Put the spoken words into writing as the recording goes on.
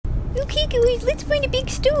Okay, guys, let's find a big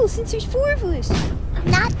stool since there's 4 of us.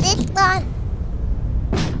 Not this one.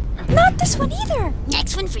 Not this one either.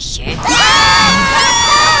 Next one for sure.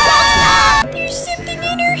 There's something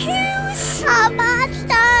in our house. A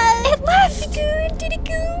monster. It left. Good. Did it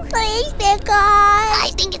go? Please be gone.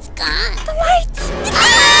 I think it's gone. The lights.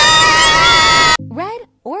 Red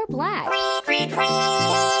or black?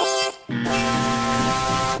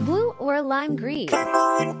 Blue or lime green?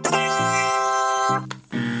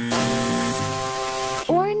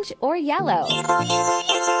 Orange or yellow?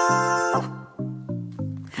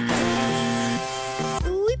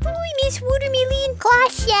 Ooh, boy, Miss Watermelon.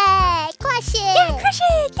 Crush it. Crush it. Yeah, crush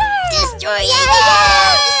it. Yeah. Destroy it.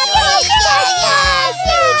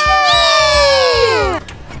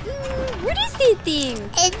 What is that thing?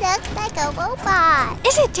 It looks like a robot.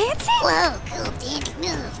 Is it dancing? Whoa, cool dance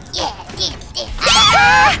move. Yeah, dance.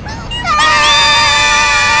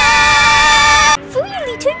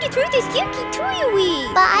 Finally, time to throw this yucky toy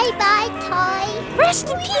away. Bye, toy. Rest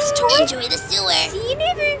in peace, toy. Enjoy the sewer. See you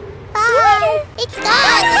never. Bye. See you later. It's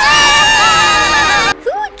gone.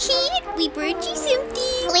 Cool kid, we brought you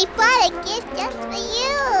something. We brought a gift just for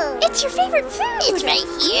you. It's your favorite food. It's right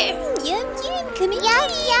here. Yum, yum. Come and Yum,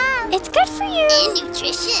 get it. yum. It's good for you. And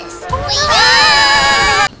nutritious.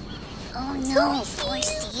 Oh no, poor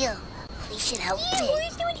seal. We should help it.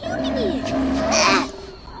 Where's no one helping it?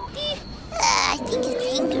 I think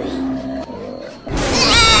it's angry.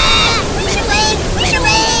 Push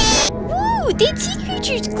away! Ooh, that sea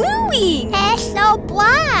creature's glowing. It's so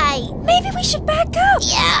bright. Maybe we should back up.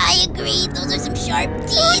 Yeah, I agree. Those are some sharp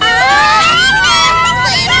teeth.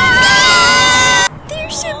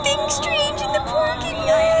 There's something strange in the parking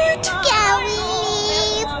lot. Can we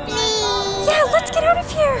leave, please? Yeah, let's get out of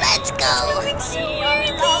here. Let's go. It's moving so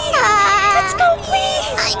weirdly. Let's go,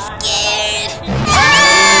 please. I'm scared.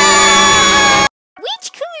 Which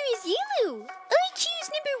color is yellow? I choose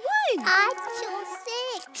number 1. I choose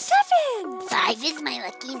 6. 7. 5 is my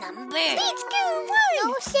lucky number. Let's go. 1.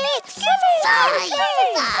 No, 6. 7. 5.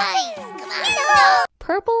 5. Come on. No.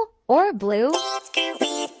 Purple or blue? Let's go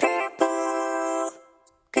with purple.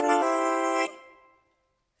 Come on.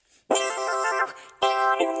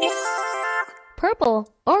 No. Purple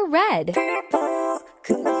or red? Purple.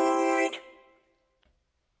 Come on.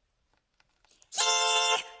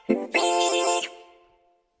 Yeah. Red.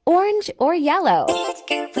 Orange or yellow? Let's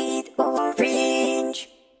go with orange.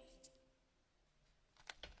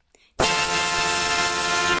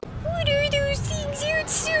 What are those things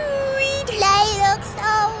outside? They look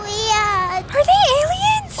so weird. Are they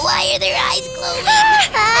aliens? Why are their eyes glowing?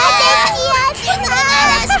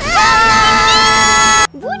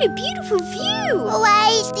 What a beautiful view! Why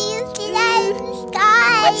do you see that in the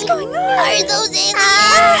sky? What's going on? Are those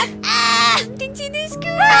aliens? Something's in the sky!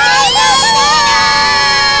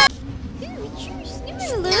 Ooh, it sure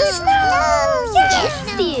smells. Snow. Yes,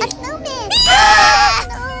 A it. snowman.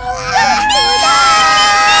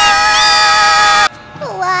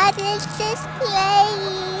 What is this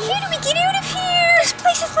place? How do we get out of here? This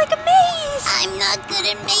place is like a maze. I'm not good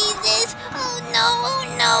at mazes. Oh no, oh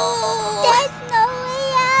no. There's no way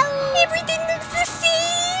out. Everything looks the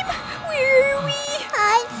same. Where are we?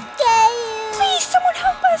 I'm scared. Please, someone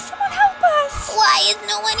help us. Someone help us. Why is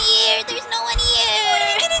no one here? There's no one here. What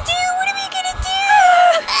are we gonna do? What are we gonna do?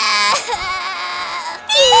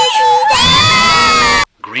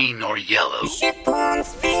 Green or yellow? Ship on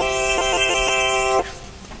speed.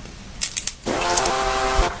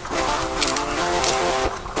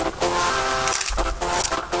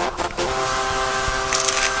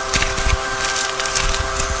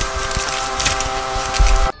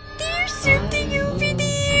 There's something over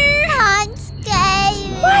there. I'm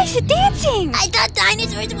scared. Why is it dancing? I thought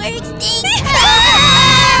dinosaurs were extinct.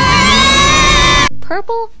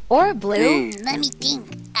 Purple or blue? Let me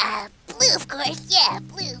think. Blue, of course. Yeah,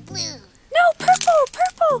 blue. No, purple.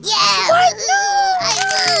 Yeah, What? blue. No. I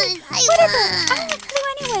won. Whatever. I like blue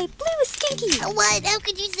anyway. Blue is stinky. What? How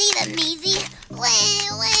could you say that, Maisie? Oh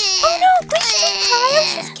no, please don't cry. I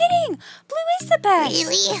was just kidding. Blue is the best.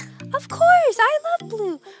 Really? Of course. I love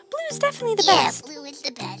blue. Blue is definitely the Yeah, best. blue is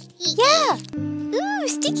the best. Yeah. Ooh,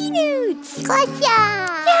 sticky notes. Crush 'em.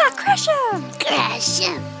 Yeah, crush 'em. Crash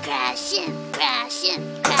 'em.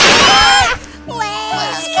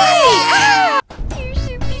 Scary. There's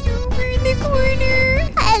something over in the corner.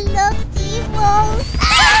 It looks evil.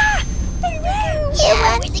 I know. It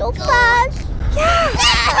went so fast. Yeah.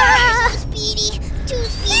 So speedy. Too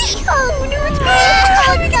speedy. Oh no, it's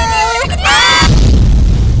bad.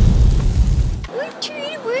 We're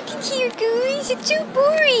trying to work in here, guys. It's so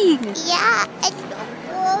boring. Yeah, it's so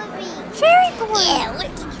boring. Very boring. Yeah,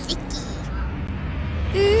 working is the key.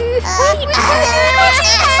 Ooh. wait. I want to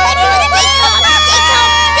take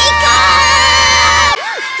home.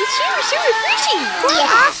 The shower is so refreshing.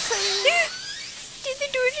 Yeah. Did the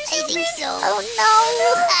door just I open? think so. Oh no!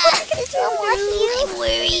 It's so lucky. I'm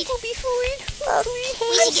worried. We'll be fine.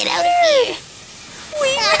 We should get out of here.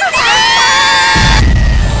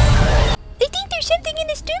 I think there's something in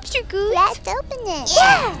this dumpster, Goose. Let's open it.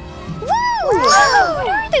 Yeah. Whoa! Whoa. What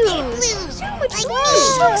are those? Blue. So much Like blue. me.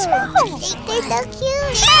 So small. They're so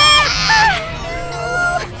cute.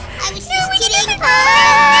 I was just kidding.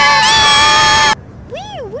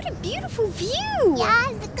 Wow, what a beautiful view. Yeah,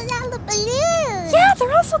 look at all the balloons. Yeah,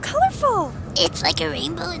 they're all so colorful. It's like a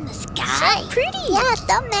rainbow in the sky. Pretty. Yeah,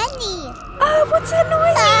 so many. Oh, what's that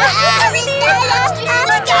noise?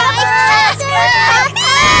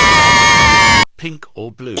 Pink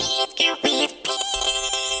or blue?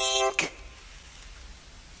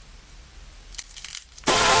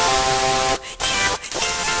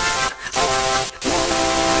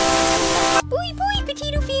 Boy, boy,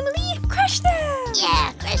 potato family, crush them.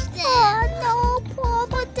 Yeah, crush them. Oh no, poor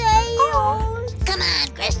potatoes. Come on,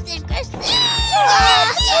 crush them, crush them.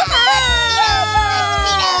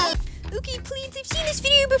 Okay, please, I've seen this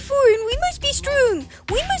video before and we must be strong.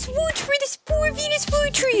 We must watch for this poor Venus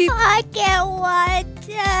flytrap. I can't watch.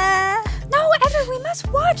 No, Ever, we must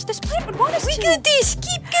watch. This plant would want us to. We got this.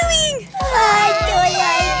 Keep going. I don't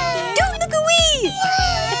like it. Don't look away.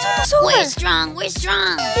 It's almost over. We're strong, we're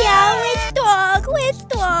strong. Yeah, we're strong. We're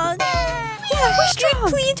strong. Yeah, we're strong.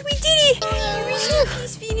 Plant, we did it. Rest in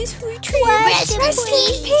peace, Venus flytrap. Rest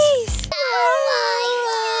in peace.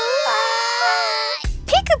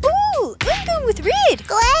 Peekaboo. I'm going with red.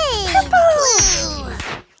 Great. Blue.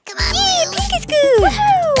 Come on, Yeah, Blue. pink is good.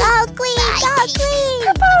 Go green. Go green.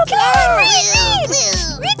 Purple, come on, red, Blue, red. Blue.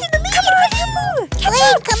 Red's in the lead. Come on, purple. Catch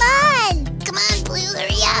Green, up. come on. Come on, Blue,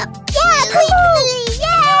 hurry up. Yeah, Blue. green.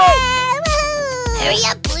 Yeah. Woo. Hurry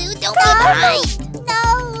up, Blue, don't be behind. No.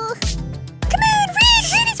 Come on, red.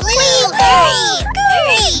 Red is Blue, blue. hurry. Go,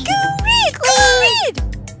 Hurry. go, red. Go, red.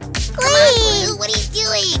 Come on, Blue, what are you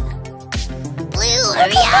doing? Blue,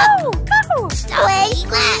 hurry up. Go, go. Stop being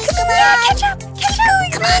last. Come on, catch up. Keep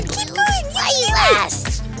going, Come on, red. Keep Blue. going. Why are you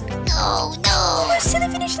last? No, no. Close to the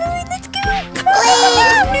finish line. Let's go. Come on. Blue,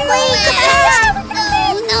 No, Blue, come come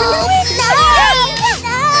on. No, no.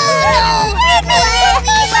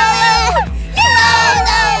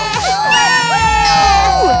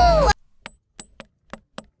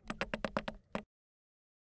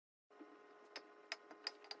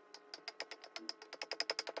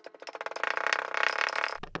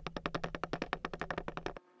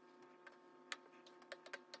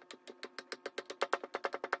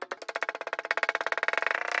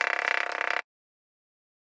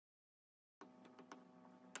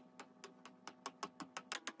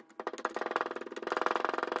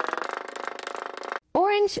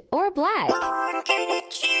 Orange or black? I'm gonna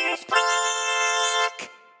choose black.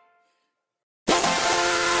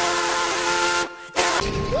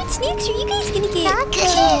 What snacks are you guys gonna get?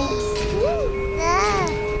 Tacos.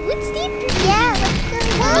 What snack? Yeah, let's go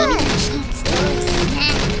on.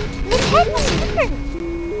 Let's head this over.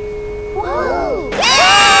 Whoa!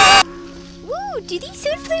 Whoa! Do these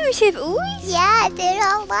sunflowers have eyes? Yeah, they're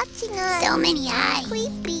all watching us. So many eyes.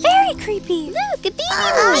 Creepy. Very creepy. Look, a baby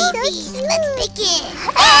Oh, one. baby, let's pick it.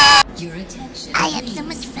 Your attention. I had so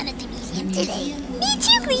much fun at the museum today. Me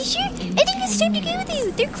too, Glacier. I think it's time to go with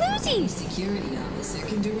you. They're closing. Security officer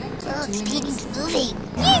can direct you Oh, to this an painting's moving.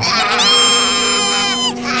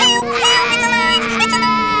 It's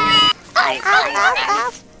alive.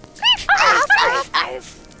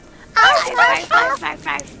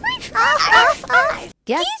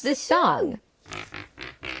 Guess the song.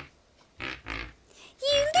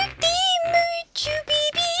 You look much, you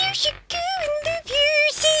baby. You should go and love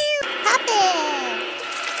yourself. Pop it.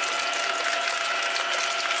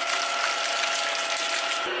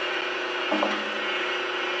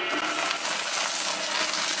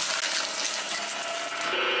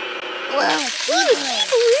 Whoa, Ooh,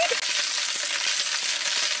 keyboard.